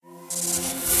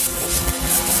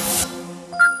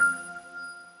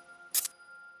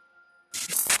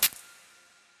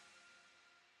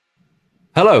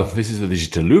Hello, this is the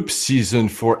Digital Loop, Season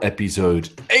 4, Episode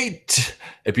 8.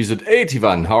 Episode 8,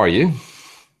 Ivan, how are you?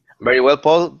 Very well,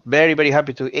 Paul. Very, very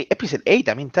happy to episode 8.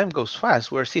 I mean, time goes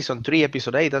fast. We're season 3,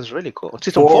 episode 8. That's really cool.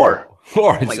 Season 4.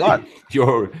 Four. Oh my God.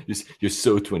 You're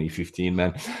so 2015,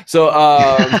 man. So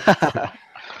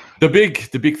the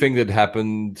big thing that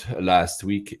happened last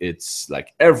week, it's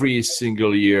like every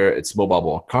single year, it's Mobile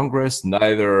World Congress.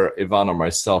 Neither Ivan or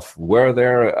myself were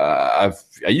there. I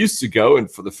used to go, and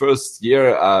for the first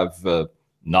year, I've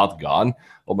not gone.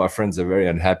 All my friends are very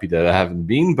unhappy that I haven't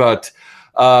been, but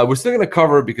we're still going to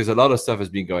cover because a lot of stuff has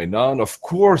been going on. Of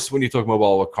course, when you talk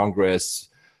Mobile World Congress,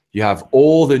 you have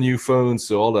all the new phones,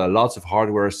 so lots of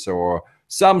hardware. So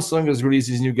Samsung has released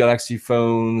these new Galaxy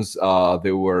phones.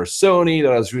 There were Sony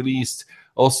that has released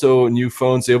also new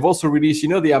phones. They've also released,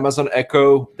 the Amazon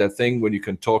Echo, that thing when you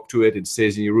can talk to it, it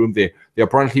stays in your room. They're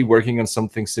apparently working on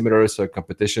something similar, so a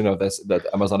competition of that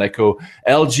Amazon Echo.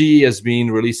 LG has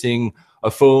been releasing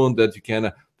a phone that you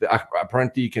can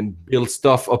apparently you can build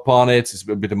stuff upon it. It's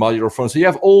a bit of modular phone. So you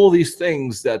have all these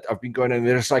things that have been going on.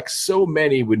 There's like so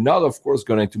many. We're not, of course,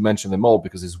 going to mention them all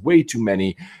because there's way too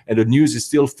many, and the news is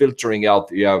still filtering out.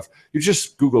 You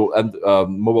just Google and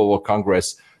Mobile World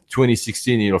Congress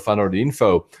 2016, and you'll find all the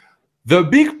info. The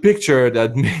big picture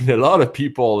that made a lot of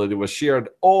people, that it was shared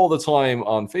all the time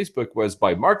on Facebook, was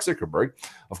by Mark Zuckerberg.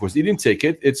 Of course, he didn't take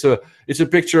it. It's a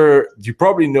picture you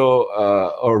probably know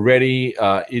already.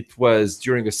 It was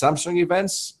during a Samsung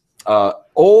events.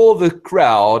 All the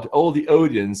crowd, all the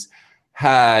audience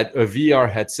had a VR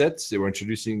headset. They were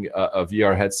introducing a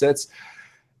VR headsets.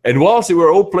 And whilst they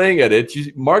were all playing at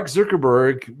it, Mark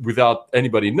Zuckerberg, without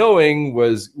anybody knowing,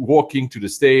 was walking to the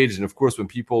stage. And of course, when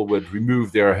people would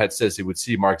remove their headsets, they would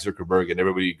see Mark Zuckerberg and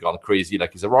everybody gone crazy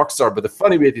like he's a rock star. But the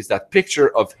funny bit is that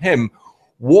picture of him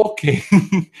walking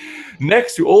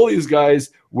next to all these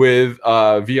guys with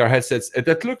VR headsets, and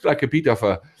that looked like a bit of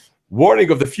a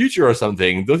warning of the future or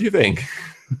something, don't you think?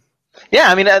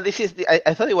 Yeah, I mean, I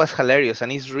thought it was hilarious,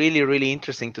 and it's really, really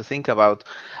interesting to think about.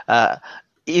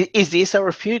 Is this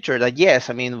our future? That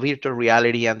yes, I mean, virtual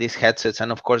reality and these headsets,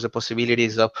 and of course the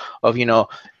possibilities of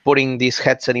putting this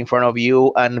headset in front of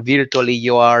you, and virtually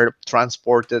you are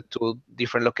transported to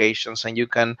different locations, and you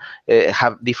can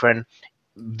have different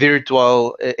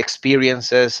virtual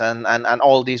experiences and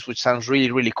all this, which sounds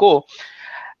really, really cool.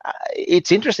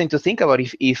 It's interesting to think about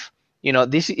if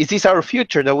this our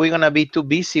future, that we're going to be too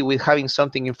busy with having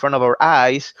something in front of our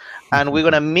eyes, and we're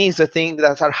going to miss the things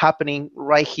that are happening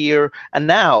right here and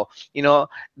now.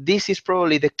 This is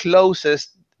probably the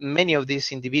closest many of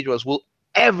these individuals will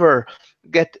ever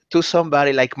get to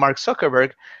somebody like Mark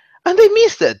Zuckerberg, and they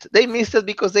missed it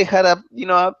because they had a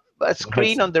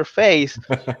screen on their face,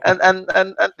 and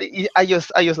I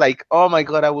just like, oh my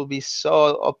God, I will be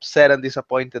so upset and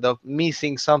disappointed of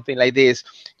missing something like this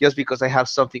just because I have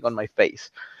something on my face.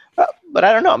 But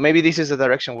I don't know, maybe this is the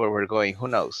direction where we're going, who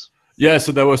knows. Yeah,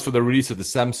 so that was for the release of the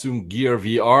Samsung Gear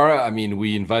VR. I mean,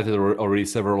 we invited already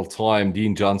several times.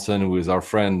 Dean Johnson, who is our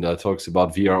friend, talks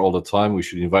about VR all the time. We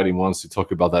should invite him once to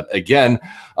talk about that again.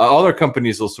 Other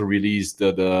companies also released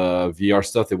the VR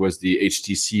stuff. There was the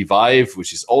HTC Vive,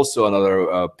 which is also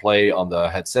another play on the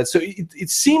headset. So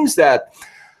it seems that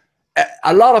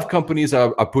a lot of companies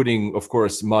are putting, of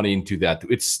course, money into that.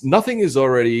 Nothing is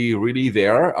already really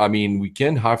there. I mean, we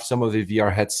can have some of the VR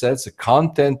headsets. The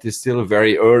content is still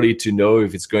very early to know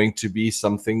if it's going to be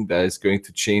something that is going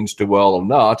to change the world or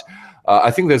not.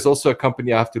 I think there's also a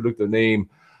company, I have to look the name,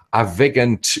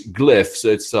 Avegant Glyph.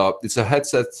 So it's a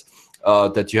headset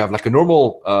that you have like a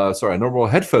normal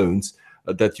headphones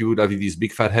that you would have, these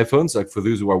big fat headphones. Like for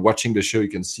those who are watching the show, you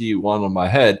can see one on my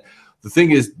head. The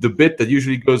thing is, the bit that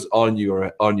usually goes on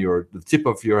the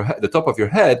top of your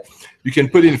head, you can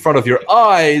put it in front of your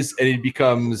eyes, and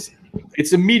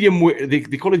it's a medium. They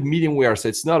call it medium wear, so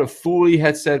it's not a fully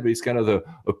headset, but it's kind of a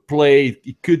play.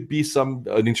 It could be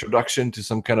an introduction to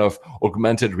some kind of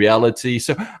augmented reality.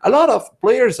 So a lot of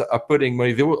players are putting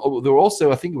money. There were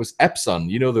also, I think it was Epson.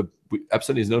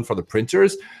 Epson is known for the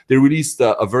printers. They released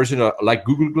a version like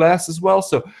Google Glass as well.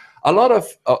 So a lot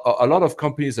of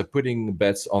companies are putting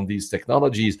bets on these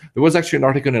technologies. There was actually an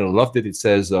article, and I loved it. It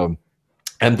says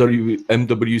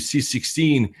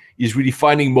MWC16 is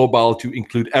redefining mobile to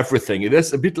include everything. And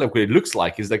that's a bit like what it looks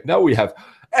like. It's like now we have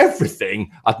everything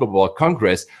at Mobile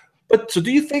Congress. But so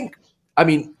do you think, I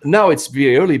mean, now it's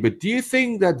very early, but do you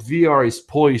think that VR is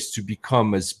poised to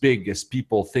become as big as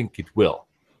people think it will?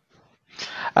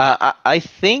 I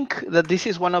think that this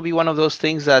is going to be one of those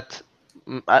things that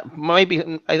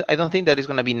maybe I don't think that it's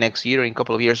going to be next year, in a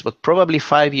couple of years, but probably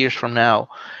 5 years from now,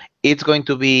 it's going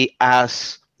to be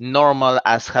as normal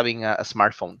as having a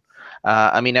smartphone.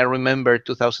 I mean, I remember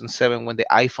 2007 when the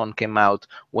iPhone came out,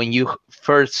 when you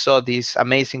first saw this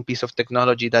amazing piece of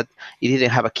technology that it didn't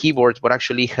have a keyboard, but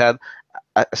actually had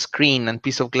a screen and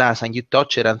piece of glass, and you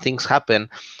touch it and things happen.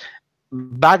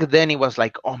 Back then it was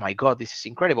like, oh my god, this is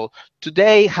incredible.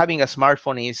 Today having a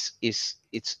smartphone is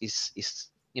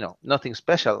nothing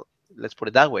special, let's put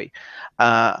it that way.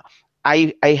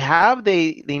 I have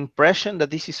the impression that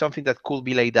this is something that could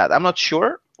be like that. I'm not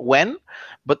sure when,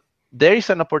 but there is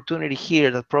an opportunity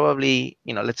here that probably,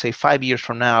 let's say 5 years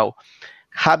from now,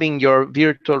 having your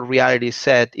virtual reality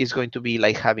set is going to be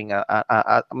like having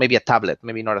maybe a tablet,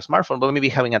 maybe not a smartphone, but maybe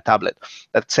having a tablet.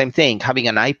 That same thing, having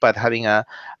an iPad, having a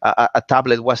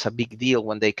tablet was a big deal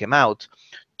when they came out.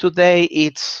 Today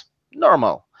it's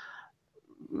normal.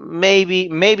 Maybe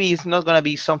it's not going to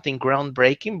be something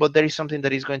groundbreaking, but there is something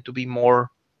that is going to be more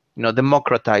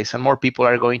democratized, and more people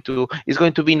are going to, it's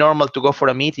going to be normal to go for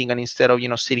a meeting, and instead of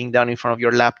sitting down in front of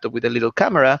your laptop with a little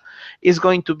camera, it's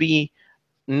going to be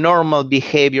normal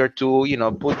behavior to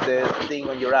put the thing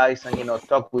on your eyes and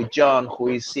talk with John, who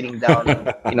is sitting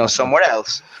down somewhere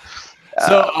else.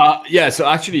 So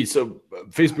actually,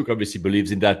 Facebook obviously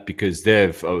believes in that because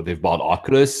they've bought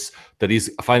Oculus, that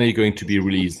is finally going to be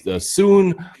released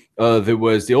soon.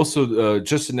 They also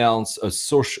just announced a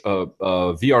social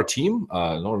VR team.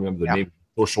 I don't remember the name,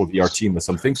 social VR team or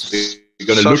something. So they're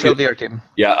going to look at VR team.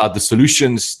 At the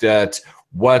solutions that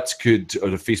what could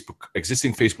the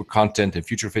existing Facebook content and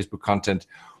future Facebook content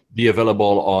be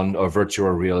available on virtual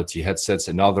reality headsets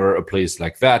and other place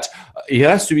like that. It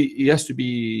has to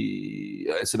be.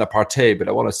 It's an apartheid, but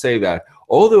I want to say that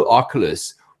although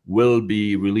Oculus will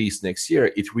be released next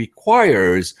year, it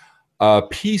requires a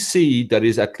PC that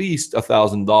is at least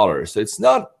 $1,000. So it's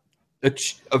not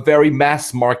a very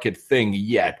mass market thing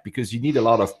yet, because you need a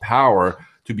lot of power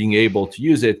to being able to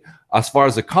use it. As far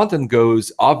as the content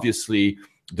goes, obviously,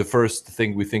 the first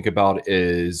thing we think about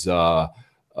is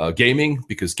gaming,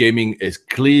 because gaming is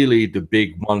clearly the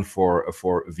big one for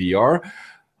VR.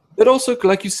 But also,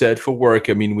 like you said, for work,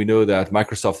 I mean, we know that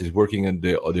Microsoft is working on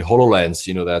the HoloLens,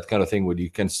 that kind of thing where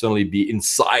you can suddenly be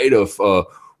inside of a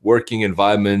working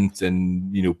environment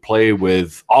and, play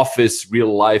with Office,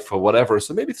 real life, or whatever.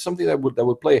 So maybe it's something that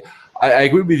would play. I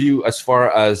agree with you as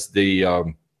far as the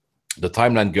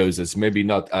timeline goes. It's maybe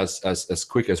not as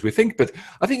quick as we think, but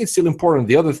I think it's still important.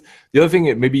 The other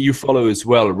thing, maybe you follow as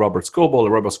well, Robert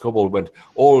Scoble went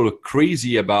all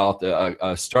crazy about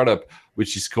a startup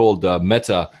which is called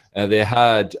Meta, and they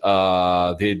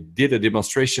did a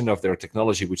demonstration of their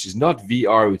technology, which is not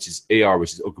VR, which is AR,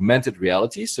 which is augmented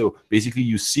reality. So basically,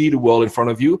 you see the world in front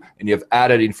of you, and you have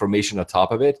added information on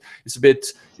top of it. It's a bit,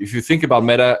 if you think about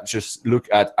Meta, just look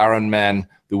at Iron Man,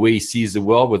 the way he sees the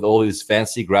world with all his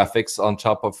fancy graphics on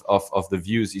top of the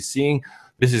views he's seeing.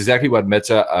 This is exactly what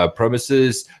Meta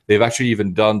promises. They've actually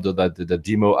even done the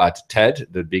demo at TED,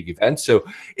 the big event. So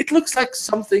it looks like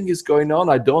something is going on.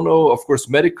 I don't know. Of course,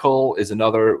 medical is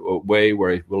another way where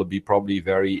it will be probably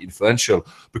very influential.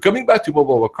 But coming back to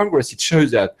Mobile World Congress, it shows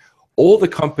that all the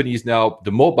companies now,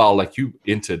 the mobile, like you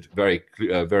hinted very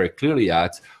clearly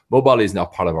at, mobile is now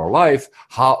part of our life.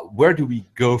 Where do we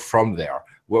go from there?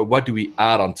 What do we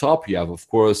add on top? You have, of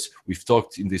course, we've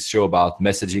talked in this show about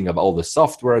messaging, of all the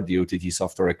software, the OTT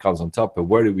software that comes on top, but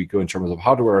where do we go in terms of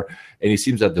hardware? And it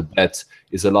seems that the bet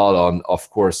is a lot on, of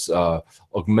course,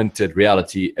 augmented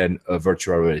reality and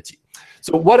virtual reality.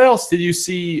 So what else did you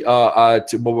see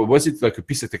was it like a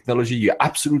piece of technology you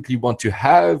absolutely want to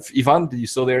have? Ivan, did you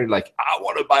saw there like, I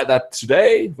want to buy that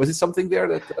today? Was it something there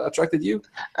that attracted you?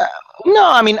 No,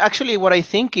 I mean, actually, what I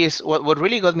think is, what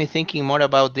really got me thinking more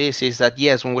about this is that,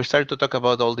 yes, when we start to talk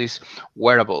about all these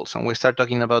wearables, and we start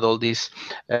talking about all these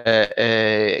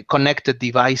connected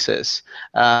devices,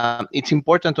 it's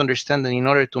important to understand that in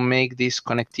order to make this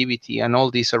connectivity and all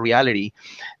this a reality,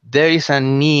 there is a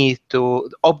need to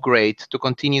upgrade, to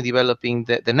continue developing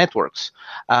the networks.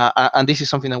 And this is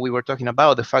something that we were talking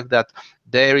about, the fact that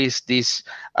there is this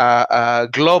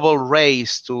global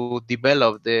race to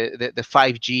develop the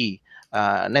 5G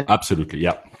Absolutely,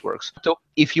 yeah. networks. So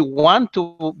if you want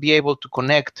to be able to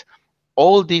connect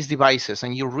all these devices,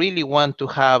 and you really want to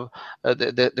have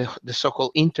the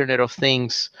so-called Internet of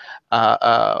Things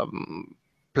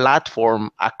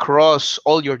platform across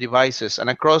all your devices, and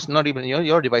across not even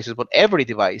your devices, but every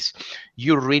device,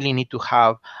 you really need to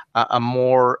have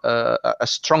a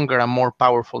stronger and more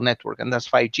powerful network, and that's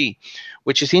 5G,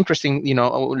 which is interesting.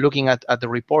 Looking at the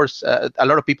reports, a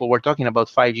lot of people were talking about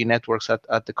 5G networks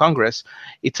at the Congress.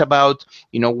 It's about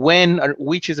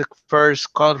which is the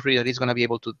first country that is going to be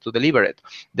able to deliver it.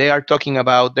 There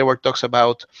were talks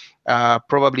about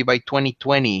probably by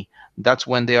 2020 that's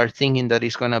when they are thinking that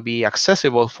it's going to be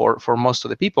accessible for most of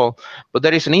the people. But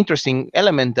there is an interesting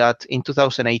element that in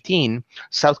 2018,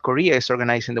 South Korea is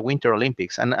organizing the Winter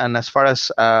Olympics. And as far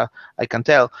as I can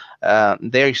tell,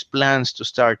 there is plans to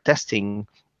start testing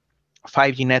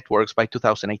 5G networks by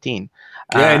 2018.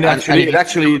 Yeah, and And actually, if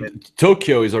you think about it,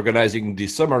 Tokyo is organizing the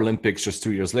Summer Olympics just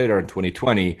 2 years later in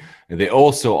 2020, and they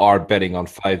also are betting on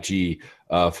 5G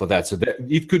for that. So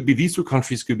it could be these two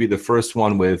countries could be the first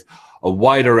one with a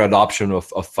wider adoption of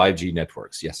 5G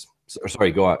networks. Yes.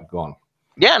 Sorry, go on.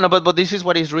 yeah, no, but this is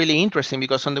what is really interesting,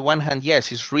 because on the one hand,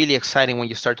 yes, it's really exciting when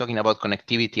you start talking about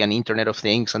connectivity and Internet of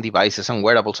Things and devices and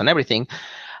wearables and everything.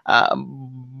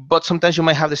 But sometimes you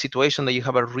might have the situation that you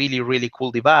have a really, really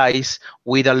cool device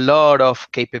with a lot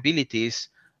of capabilities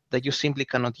that you simply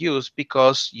cannot use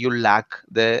because you lack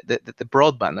the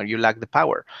broadband, or you lack the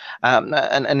power.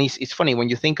 And it's funny when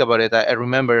you think about it. I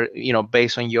remember,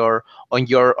 based on your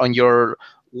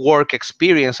work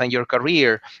experience and your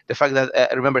career, the fact that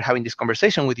I remember having this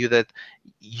conversation with you, that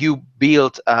you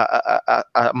built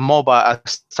a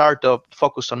startup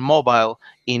focused on mobile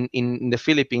in the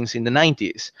Philippines in the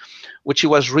 90s, which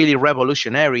was really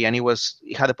revolutionary, and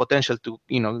it had the potential to,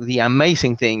 the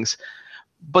amazing things.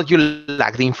 But you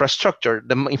lack the infrastructure.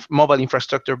 The mobile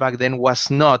infrastructure back then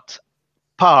was not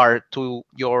par to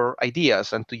your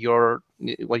ideas and to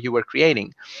what you were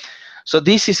creating. So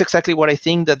this is exactly what I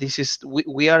think, that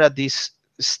we are at this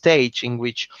stage in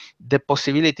which the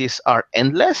possibilities are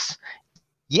endless,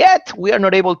 yet we are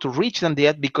not able to reach them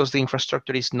yet because the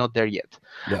infrastructure is not there yet.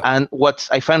 Yeah. And what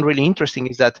I find really interesting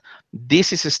is that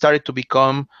this is started to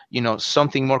become,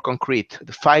 something more concrete.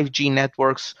 The 5G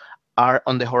networks are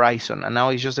on the horizon, and now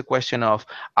it's just a question of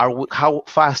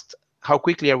how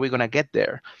quickly are we going to get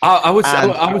there? I would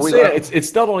And I are would we say going to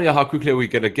it's not only how quickly we're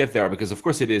going to get there, because of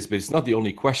course it is, but it's not the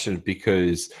only question,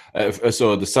 because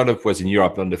so the startup was in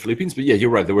Europe, not the Philippines. But yeah,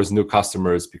 you're right, there was no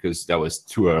customers because that was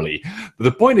too early. But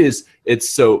the point is,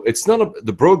 it's not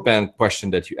the broadband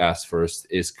question that you asked first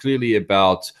is clearly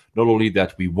about not only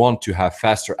that we want to have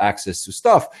faster access to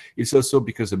stuff, it's also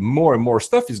because more and more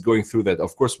stuff is going through that.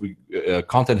 Of course, we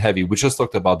content heavy. We just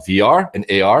talked about VR and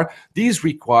AR. These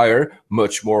require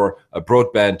much more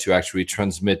broadband to actually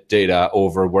transmit data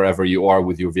over wherever you are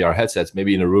with your VR headsets.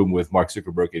 Maybe in a room with Mark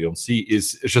Zuckerberg you don't see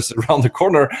is just around the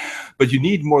corner, but you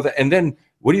need more than. And then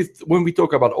when we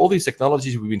talk about all these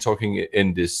technologies we've been talking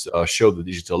in this show, The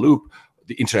Digital Loop,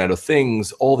 the Internet of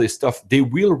Things, all this stuff, they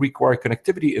will require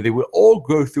connectivity, and they will all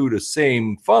go through the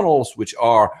same funnels, which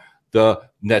are the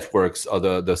networks, or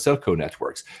the telco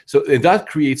networks. So that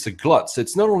creates a glut. So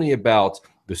it's not only about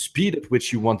the speed at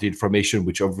which you want the information,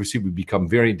 which obviously will become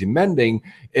very demanding.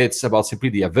 It's about simply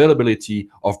the availability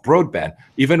of broadband.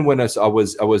 Even when I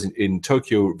was in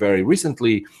Tokyo very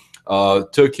recently,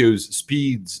 Tokyo's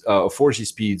speeds, 4G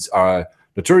speeds, are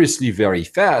notoriously very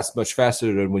fast, much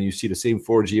faster than when you see the same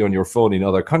 4G on your phone in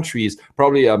other countries.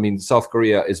 Probably, I mean, South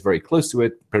Korea is very close to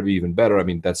it, probably even better. I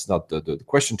mean, that's not the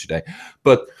question today.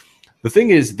 But the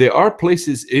thing is, there are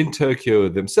places in Tokyo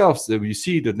themselves that you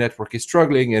see the network is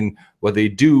struggling, and what they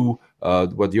do,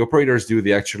 what the operators do,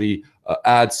 they actually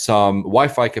add some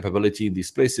Wi-Fi capability in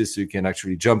these places, so you can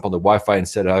actually jump on the Wi-Fi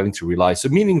instead of having to rely. So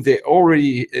meaning we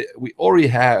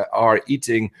already are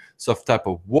eating some type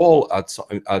of wall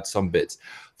at some bits.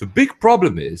 The big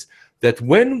problem is that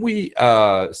when we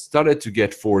started to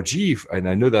get 4G, and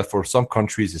I know that for some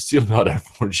countries it's still not at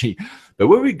 4G, but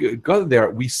when we got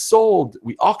there, we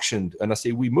auctioned, and I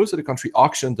say we, most of the country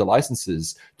auctioned the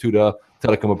licenses to the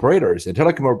telecom operators, and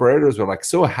telecom operators were like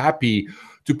so happy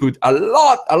to put a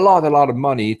lot of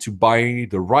money to buy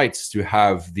the rights to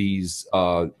have these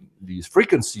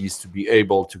frequencies to be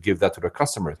able to give that to their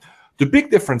customers. The big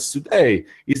difference today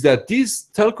is that these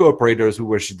telco operators, who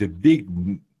were the big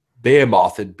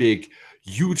behemoth and big,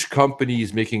 huge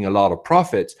companies making a lot of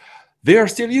profits, they are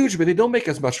still huge, but they don't make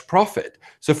as much profit.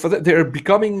 So for that, they're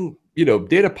becoming,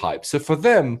 data pipes. So for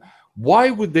them,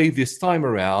 why would they this time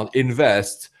around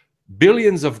invest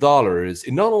billions of dollars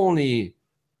in not only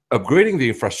upgrading the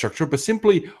infrastructure, but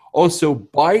simply also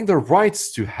buying the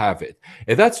rights to have it?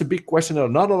 And that's a big question that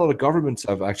not a lot of governments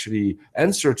have actually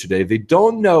answered today. They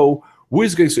don't know who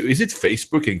is going to. Is it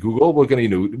Facebook and Google? We're going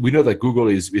to, we know that Google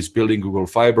is building Google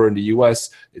Fiber in the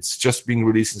US. It's just being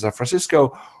released in San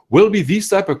Francisco. Will be these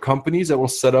type of companies that will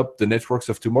set up the networks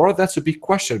of tomorrow? That's a big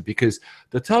question, because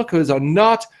the telcos are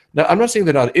not. Now, I'm not saying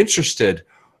they're not interested,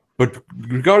 but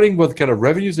regarding what kind of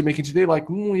revenues they're making today, like,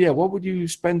 yeah, what would you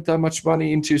spend that much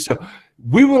money into? So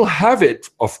we will have it,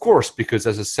 of course, because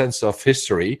there's a sense of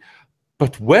history.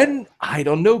 But when? I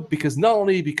don't know, because not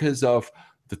only because of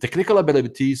the technical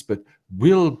abilities, but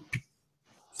will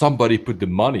somebody put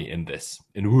the money in this,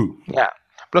 and who? Yeah.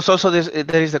 Plus, also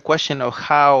there is the question of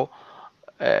how,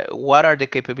 what are the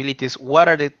capabilities? What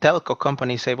are the telco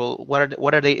companies able?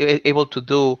 What are they able to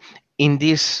do in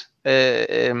this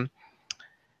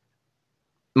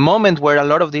moment where a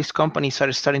lot of these companies are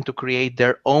starting to create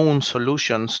their own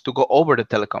solutions to go over the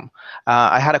telecom?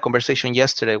 I had a conversation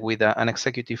yesterday with an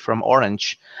executive from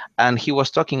Orange, and he was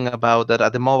talking about that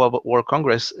at the Mobile World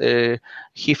Congress.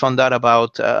 He found out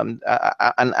about,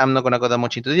 and I'm not going to go that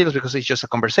much into details because it's just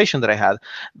a conversation that I had,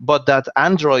 but that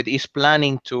Android is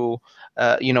planning to,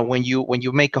 when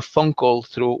you make a phone call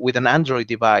through with an Android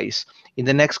device, in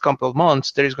the next couple of months,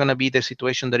 there is going to be the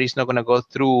situation that is not going to go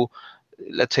through,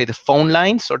 let's say, the phone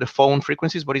lines or the phone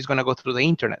frequencies, but it's going to go through the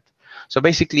internet. So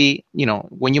basically,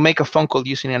 when you make a phone call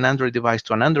using an Android device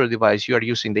to an Android device, you are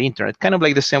using the internet, kind of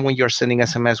like the same when you're sending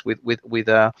SMS with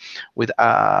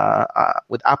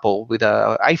Apple, with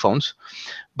iPhones,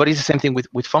 but it's the same thing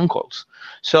with phone calls.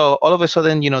 So all of a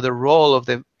sudden, the role of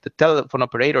the telephone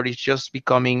operator is just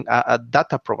becoming a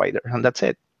data provider, and that's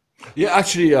it. Yeah,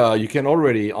 actually, you can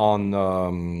already on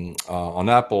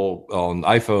Apple, on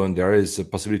iPhone, there is a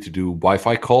possibility to do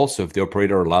Wi-Fi calls. So if the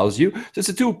operator allows you, so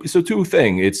it's a two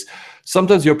thing. It's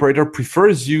sometimes the operator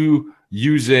prefers you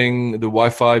using the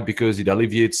Wi-Fi because it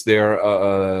alleviates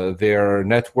their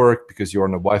network, because you're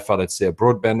on a Wi-Fi, let's say a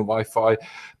broadband Wi-Fi.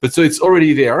 But so it's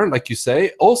already there, like you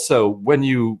say. Also, when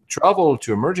you travel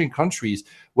to emerging countries,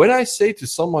 when I say to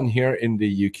someone here in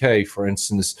the UK, for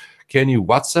instance, can you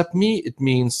WhatsApp me? It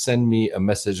means send me a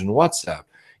message on WhatsApp.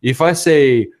 If I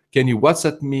say, can you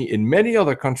WhatsApp me in many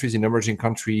other countries, in emerging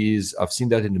countries, I've seen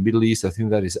that in the Middle East, I think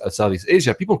that is Southeast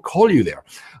Asia, people call you there.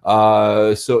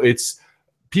 So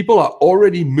people are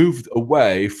already moved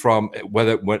away from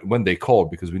when they call,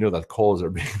 because we know that calls are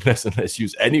being less and less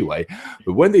used anyway.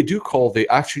 But when they do call, they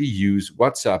actually use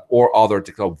WhatsApp or other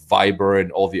technology, Viber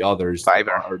and all the others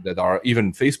that are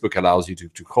even Facebook allows you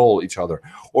to call each other,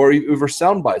 or over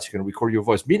sound bites you can record your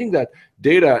voice. Meaning that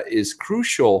data is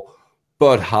crucial,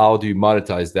 but how do you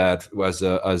monetize that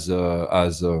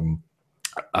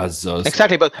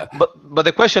exactly, but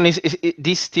the question is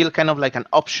this still kind of like an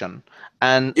option?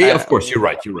 And yeah, of course, you're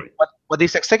right. What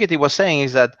this executive was saying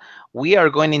is that we are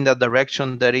going in that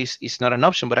direction that is not an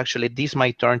option, but actually this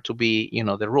might turn to be,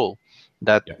 the rule.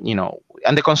 That,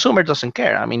 and the consumer doesn't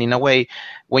care. I mean, in a way,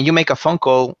 when you make a phone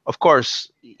call, of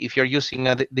course, if you're using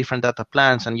different data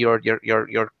plans and you're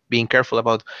being careful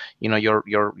about,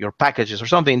 your packages or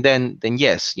something, then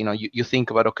yes, you think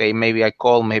about, okay, maybe I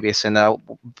call, maybe I send out,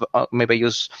 maybe I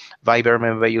use Viber,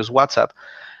 maybe I use WhatsApp.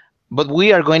 But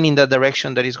we are going in that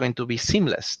direction that is going to be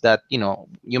seamless. That,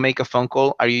 you make a phone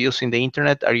call. Are you using the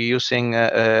internet? Are you using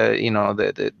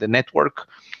the network?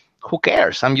 Who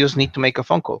cares? I just need to make a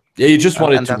phone call. Yeah, you just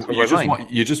want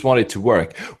it to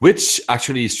work, which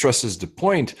actually stresses the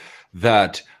point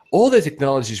that all the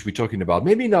technologies we're talking about,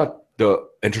 maybe not the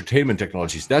entertainment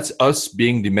technologies, that's us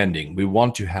being demanding. We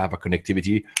want to have a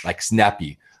connectivity like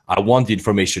snappy. I want the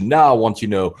information now. I want,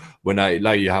 when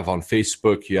like you have on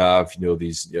Facebook, you have,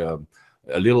 these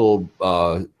a little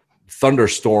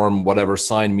thunderstorm, whatever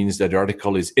sign means that the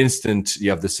article is instant. You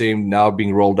have the same now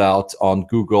being rolled out on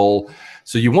Google.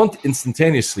 So you want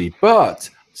instantaneously, but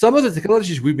some of the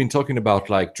technologies we've been talking about,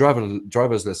 like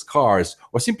driverless cars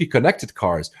or simply connected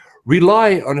cars,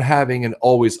 rely on having an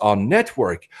always-on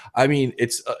network. I mean,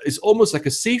 it's almost like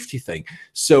a safety thing.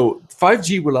 So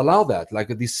 5G will allow that, like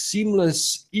this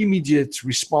seamless, immediate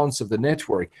response of the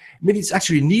network. I mean, it's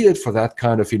actually needed for that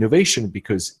kind of innovation,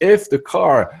 because if the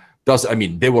car does, I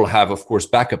mean, they will have, of course,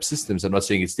 backup systems. I'm not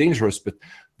saying it's dangerous, but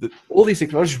all these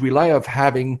technologies rely on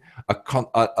having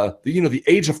the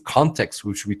age of context,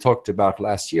 which we talked about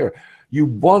last year. You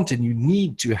want and you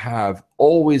need to have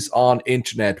always on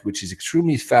internet, which is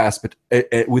extremely fast, but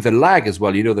with a lag as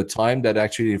well. The time that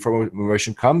actually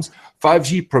information comes.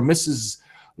 5G promises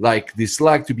like this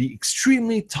lag to be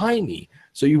extremely tiny.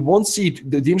 So you won't see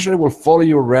the internet will follow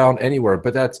you around anywhere.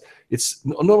 But it's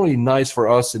not only nice for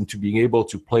us and to being able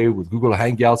to play with Google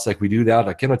Hangouts like we do that.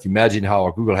 I cannot imagine how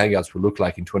our Google Hangouts will look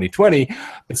like in 2020,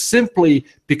 but simply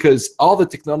because all the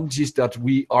technologies that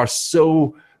we are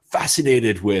so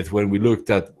fascinated with when we looked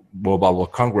at Mobile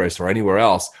World Congress or anywhere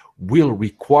else will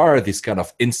require this kind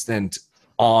of instant,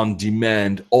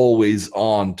 on-demand,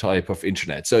 always-on type of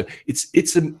internet. So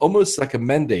it's almost like a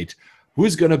mandate.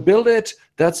 Who's going to build it?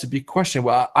 That's a big question.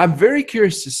 Well, I'm very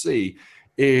curious to see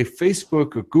if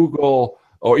Facebook or Google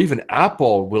or even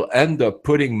Apple will end up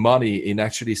putting money in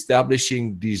actually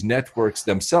establishing these networks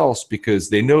themselves, because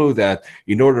they know that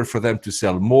in order for them to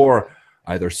sell more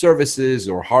either services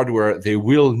or hardware, they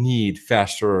will need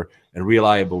faster and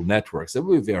reliable networks. That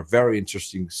will be a very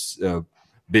interesting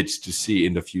bit to see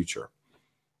in the future.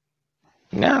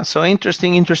 Yeah, so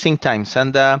interesting times,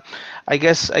 and I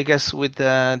guess with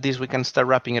this we can start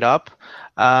wrapping it up.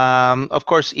 Of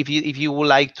course, if you would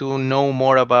like to know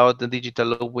more about the Digital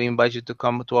Loop, we invite you to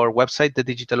come to our website,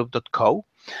 thedigitalloop.co.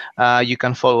 You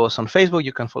can follow us on Facebook.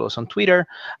 You can follow us on Twitter.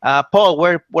 Paul,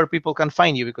 where people can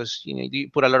find you, because you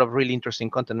put a lot of really interesting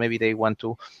content. Maybe they want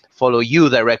to follow you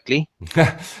directly.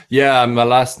 Yeah, my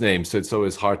last name, so it's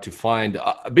always hard to find.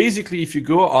 Basically, if you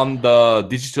go on the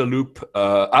Digital Loop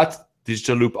at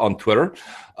Digital Loop on Twitter,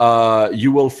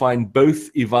 you will find both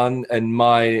Ivan and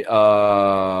my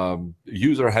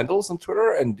user handles on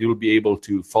Twitter, and you'll be able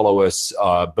to follow us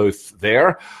both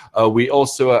there. We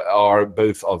also are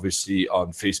both obviously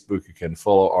on Facebook. You can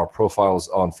follow our profiles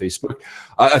on Facebook.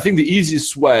 I think the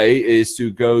easiest way is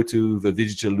to go to the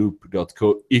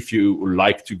digitalloop.co if you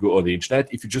like to go on the internet.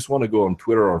 If you just want to go on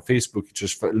Twitter or on Facebook, you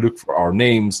just look for our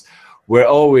names. We're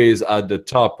always at the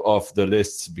top of the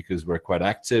lists because we're quite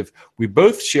active. We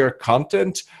both share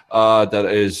content that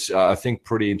is, I think,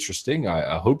 pretty interesting.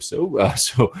 I hope so.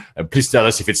 So please tell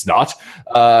us if it's not.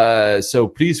 So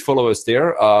please follow us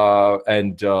there.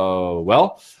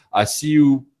 Well, I see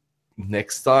you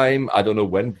next time. I don't know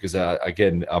when, because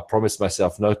again, I promised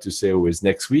myself not to say always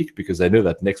next week, because I know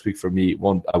that next week for me,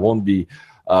 I won't be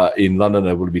in London.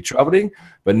 I will be traveling,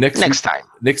 but next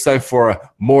time for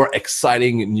more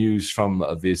exciting news from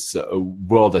this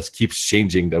world that keeps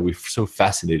changing, that we're so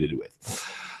fascinated with.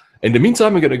 In the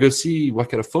meantime, I'm going to go see what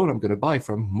kind of phone I'm going to buy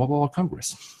from Mobile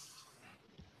Congress.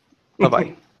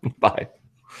 Bye-bye. Bye.